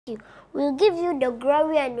you. We'll give you the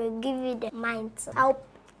glory and we'll give you the might.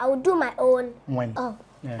 I'll do my own. When? Oh.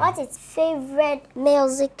 Yeah. What is favorite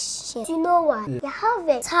musician? You know what? Yeah. You have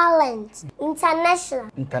a talent.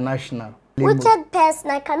 International. Wicked person.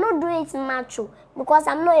 I cannot do it macho because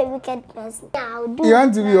I'm not a wicked person. Yeah, I'll do. You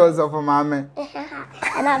want to be also for mommy?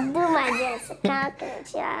 And I'll do my dress.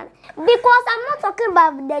 Because I'm not talking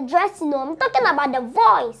about the dress, I'm talking about the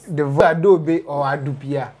voice. The voice. Adobea or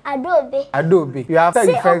Adobea? Adobea. You have to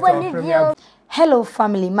effect on Premier. Hello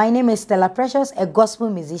family, my name is Stella Precious, a gospel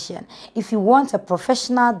musician. If you want a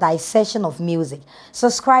professional dissection of music,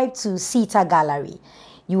 subscribe to Sita Gallery.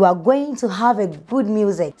 You are going to have a good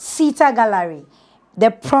music. Sita Gallery,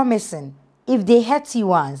 they're promising. If they hurt you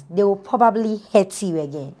once, they will probably hurt you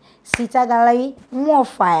again. Sita Gallery, more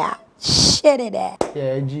fire. Shit it there.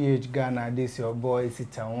 Yeah, GH Ghana, this your boy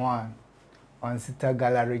Sita One on Sita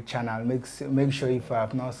Gallery channel. Make sure if you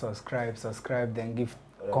have not subscribe, then give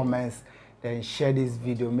comments. Then share this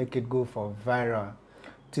video, make it go for viral.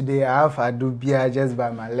 Today I have Adobea just by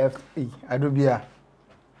my left. Hey, Adobea,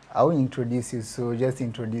 I will introduce you, so just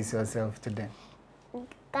introduce yourself to them.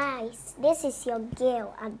 Guys, this is your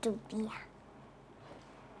girl, Adobea.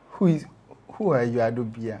 Who are you,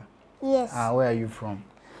 Adobea? Yes. Where are you from?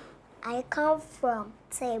 I come from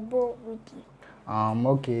Table with you.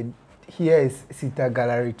 Okay, here is Sita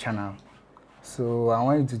Gallery channel. So I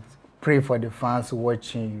want you to pray for the fans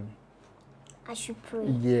watching you. I should pray.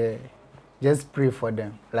 Yeah, just pray for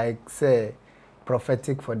them. Like say,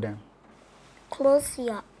 prophetic for them. Close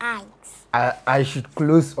your eyes. I should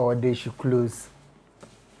close or they should close?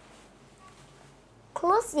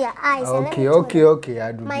 Close your eyes. Okay,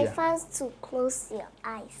 Adobea. My fans to close your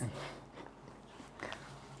eyes.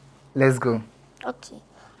 Let's go. Okay.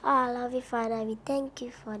 Oh, I love you, Father. We thank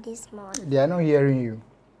you for this morning. They are not hearing you.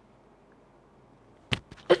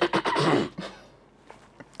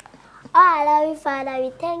 Oh, I love you, Father. We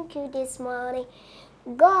thank you this morning.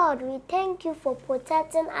 God, we thank you for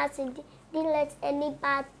protecting us and didn't let any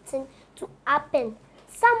bad thing to happen.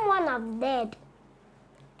 Someone are dead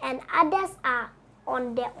and others are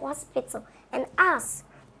on the hospital. And us,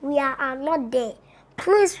 we are not there.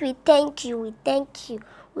 Please, we thank you. We thank you.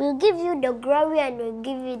 We'll give you the glory and we'll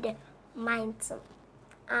give you the might.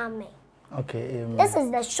 Amen. Okay, amen. This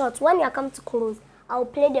is the short. When you come to close, I'll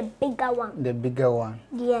play the bigger one. The bigger one?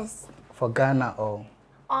 Yes. For Ghana or?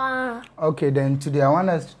 Okay, then today I want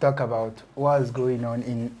us to talk about what's going on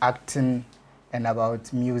in acting and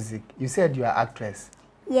about music. You said you are actress.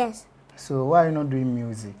 Yes. So why are you not doing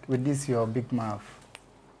music? With this your big mouth.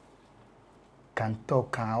 Can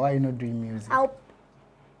talk, why are you not doing music?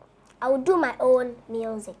 I'll do my own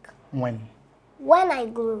music. When? When I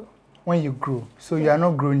grow. When you grow. So you are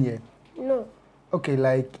not grown yet? No. Okay,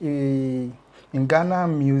 like in Ghana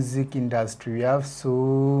music industry, we have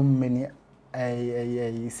so many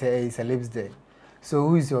celebs there. So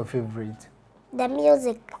who is your favorite? The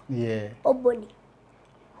music. Yeah. Oboni.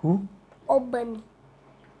 Who? Oboni.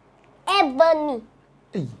 Ebony.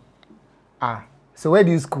 Hey. So where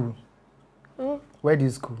do you school? Hmm? Where do you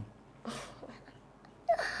school?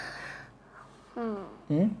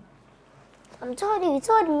 I'm told you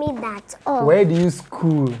told me that. Oh. Where do you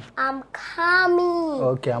school? I'm coming.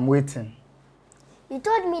 Okay, I'm waiting. You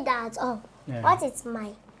told me that. Oh, yeah. What is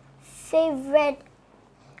my favorite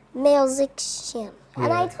musician? Yeah.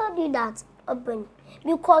 And I told you that, Obani,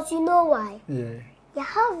 because you know why? Yeah. You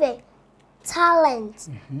have a talent,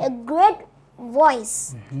 a great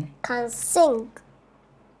voice, can sing.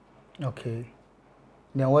 Okay.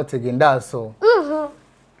 Then what again? That's all.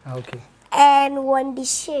 Okay. And Wendy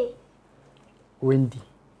Shea. Wendy.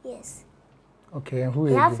 Yes. Okay, and who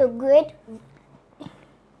you again? have a great.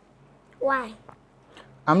 Why?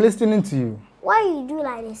 I'm listening to you. Why you do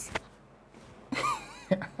like this?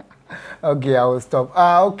 Okay, I will stop.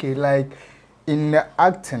 Okay, like in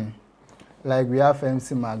acting, like we have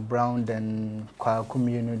MCBROWN, then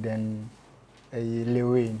Kwakuminu, then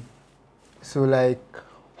Lewin. So like,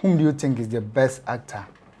 whom do you think is the best actor?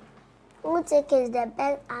 Who think is the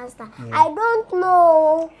best actor? Yeah. I don't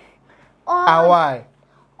know. Why?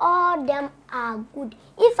 All them are good.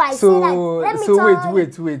 If I say that, let me tell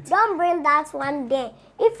you, wait. Don't bring that one there.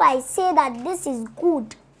 If I say that this is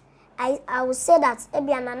good, I will say that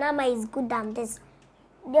Ebi Ananama is good than this.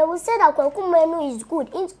 They will say that Kwakumenu is good.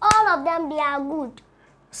 It's all of them, they are good.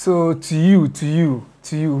 So to you,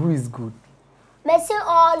 who is good? May say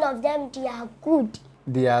all of them, they are good.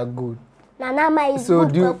 They are good. Nanama is so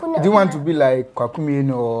good. So do you want to be like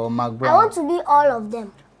Kwakumenu or McBrown? I want to be all of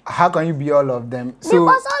them. How can you be all of them? So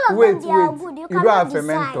because all of them, they are good. You don't have a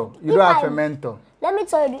mentor. You don't have a mentor. Let me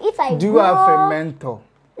tell you, if I do you have a mentor?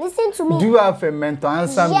 Listen to me. Do you have a mentor?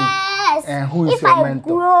 Answer me. Yes. And who is if your I mentor?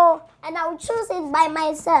 grow and I will choose it by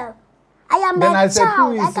myself. I am Then a I said,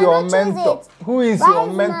 child. who is your mentor? Who is your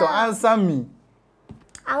mentor? Now. Answer me.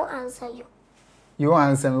 I will answer you. You won't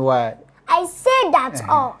answer me. Why? I say that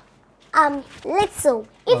I'm little.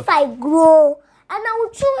 If I grow and I will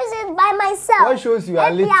choose it by myself. What shows you are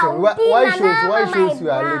little? What shows you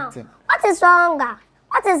are little? What is wrong?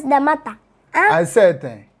 What is the matter? Huh? I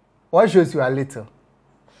said, what shows you are little?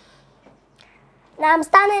 Now I'm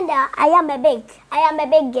standing there. I am a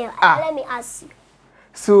big girl. Let me ask you.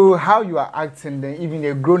 So how you are acting then, even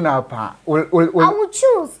a grown up? I will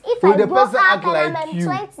choose. If I the grow person up act and like I'm you?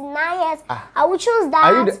 29 years, I will choose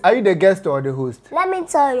that. Are you the guest or the host? Let me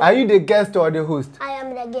tell you. Are you the guest or the host? I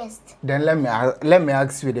am the guest. Then let me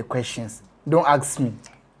ask you the questions. Don't ask me.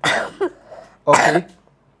 Okay?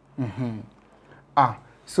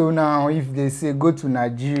 So now if they say go to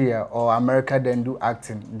Nigeria or America then do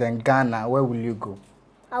acting, then Ghana, where will you go?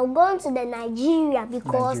 I'll go to the Nigeria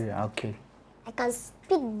because okay. I can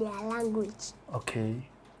speak their language. Okay.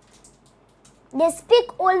 They speak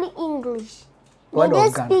only English. What they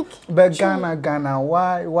Ghana? Speak But Ghana,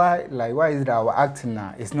 why is it our acting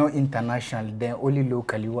now? It's not international, then only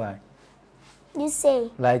locally. Why? You say?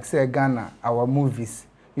 Like say Ghana, our movies.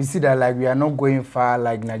 You see that like we are not going far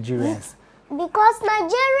like Nigerians. Because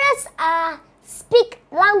Nigerians speak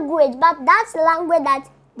language, but that's the language that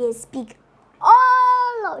they speak.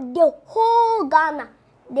 All of the whole Ghana,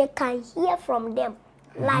 they can hear from them.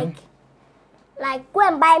 Like go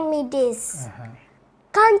and buy me this.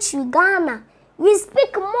 Country Ghana, we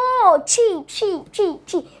speak more chi.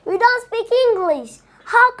 We don't speak English.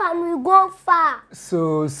 How can we go far?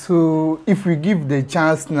 So if we give the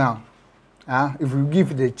chance now,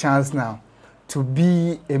 to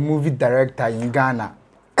be a movie director in Ghana,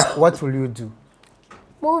 what will you do?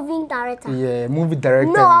 Movie director? Yeah, movie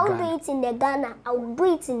director. No, I won't do it in the Ghana. I will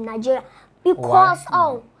do it in Nigeria because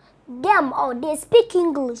they speak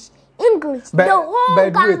English. But, the whole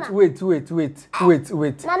Ghana. Wait.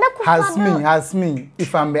 Has me.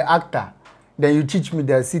 If I'm an actor, then you teach me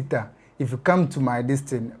the sitter. If you come to my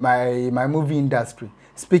my movie industry,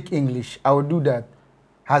 speak English, I will do that.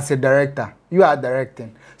 As a director, you are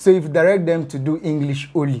directing. So if you direct them to do English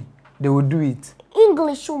only, they will do it.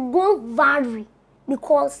 English won't vary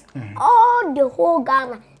because all the whole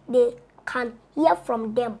Ghana, they can hear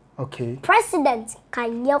from them. Okay. President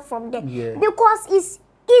can hear from them. Yeah. Because it's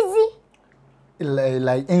easy.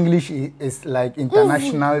 Like English is like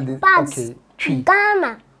international. Easy, but okay.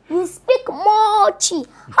 Ghana, we speak more chi.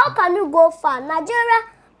 How can you go far?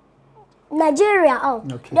 Nigeria,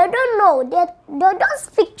 okay. They don't know. They don't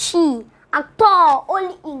speak chi at all.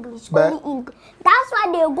 Only English. That's why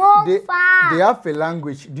they go far. They have a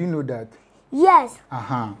language. Do you know that? Yes.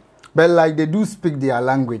 But like they do speak their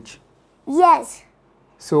language. Yes.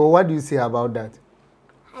 So what do you say about that?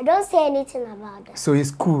 I don't say anything about that. So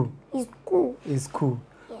it's cool. It's cool. It's cool.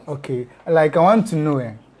 Yes. Okay. Like I want to know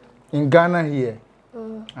in Ghana here,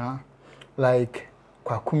 like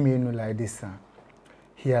Kwakumenu like this,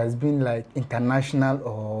 he has been like international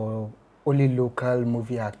or only local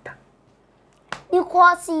movie actor?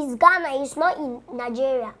 Because he's Ghana, he's not in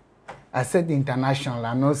Nigeria. I said international,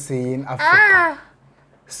 I'm not saying Africa.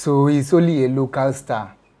 So he's only a local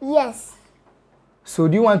star? Yes. So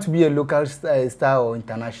do you want to be a local star or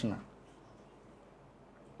international?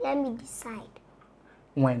 Let me decide.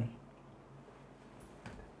 When?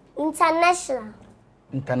 International.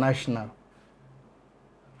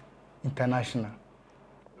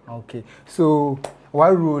 Okay. So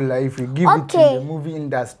what role, like, if you give it to the movie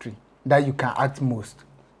industry, that you can act most?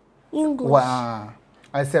 English.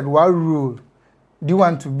 I said, what role? Do you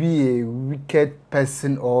want to be a wicked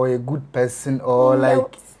person or a good person or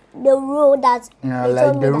like the role that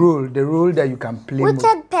like the role that you can play?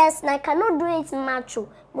 Wicked person, I cannot do it macho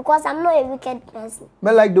because I'm not a wicked person.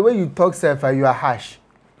 But like the way you talk, Sefa, you are harsh.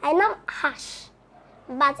 I'm not harsh.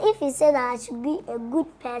 But if you say that I should be a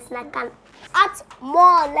good person, I can act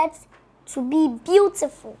more or less to be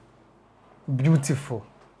beautiful. Beautiful.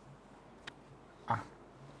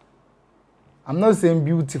 I'm not saying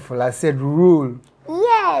beautiful, I said rule.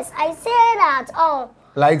 Yes, I say that.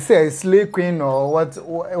 Like say a slay queen or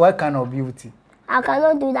what kind of beauty? I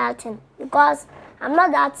cannot do that thing because I'm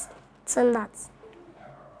not that thing that.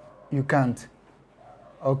 You can't?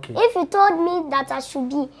 Okay. If you told me that I should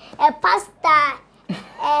be a pastor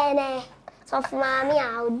and so for mommy,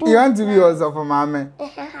 I'll do. You want to be also for mommy?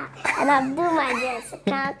 And I'll do my dress.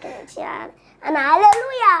 And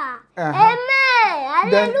hallelujah. Amen.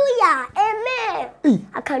 Hallelujah. Amen.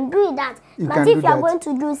 I can do that. But if you are going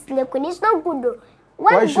to do slave queen, it's not good though.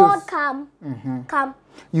 When God come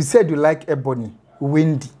You said you like Ebony,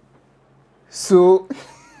 Wendy. So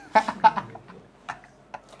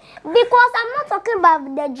Because I'm not talking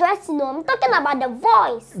about the dressing, no, I'm talking about the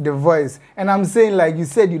voice. The voice. And I'm saying, like you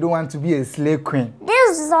said, you don't want to be a slave queen.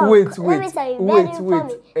 This song, wait. let me tell you,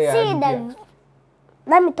 Wait. Hey, see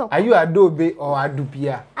let me talk. Are you Adobe or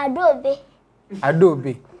Adobea? Adobe.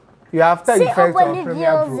 Adobe. You after See, you first open on the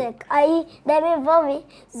Premiere Pro. music. Let me for me.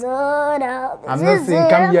 I'm not saying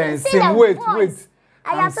come here and sing. Wait.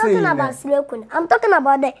 I am talking about slave queen. I'm talking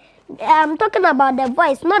about the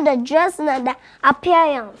voice, not the dress and the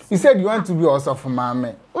appearance. You said you want to be also for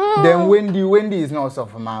Mame. Then Wendy is not also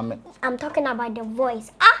for Mame. I'm talking about the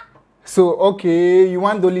voice. So okay, you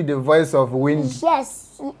want only the voice of Wendy.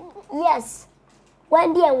 Yes.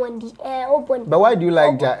 Wendy and Wendy. Open. But why do you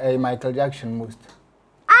like Michael Jackson most?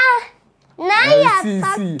 Now you're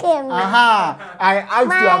talking. I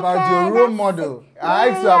asked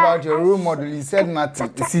you about your role model. You said nothing.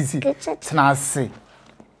 Sisi.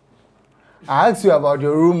 I asked you about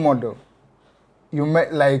your role model. You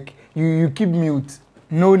met like you keep mute.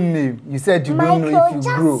 No name. You said you don't know if you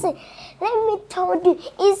grow. Let me tell you,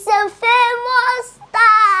 it's a famous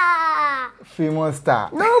star. Famous star.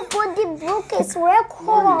 Nobody broke his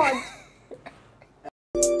record.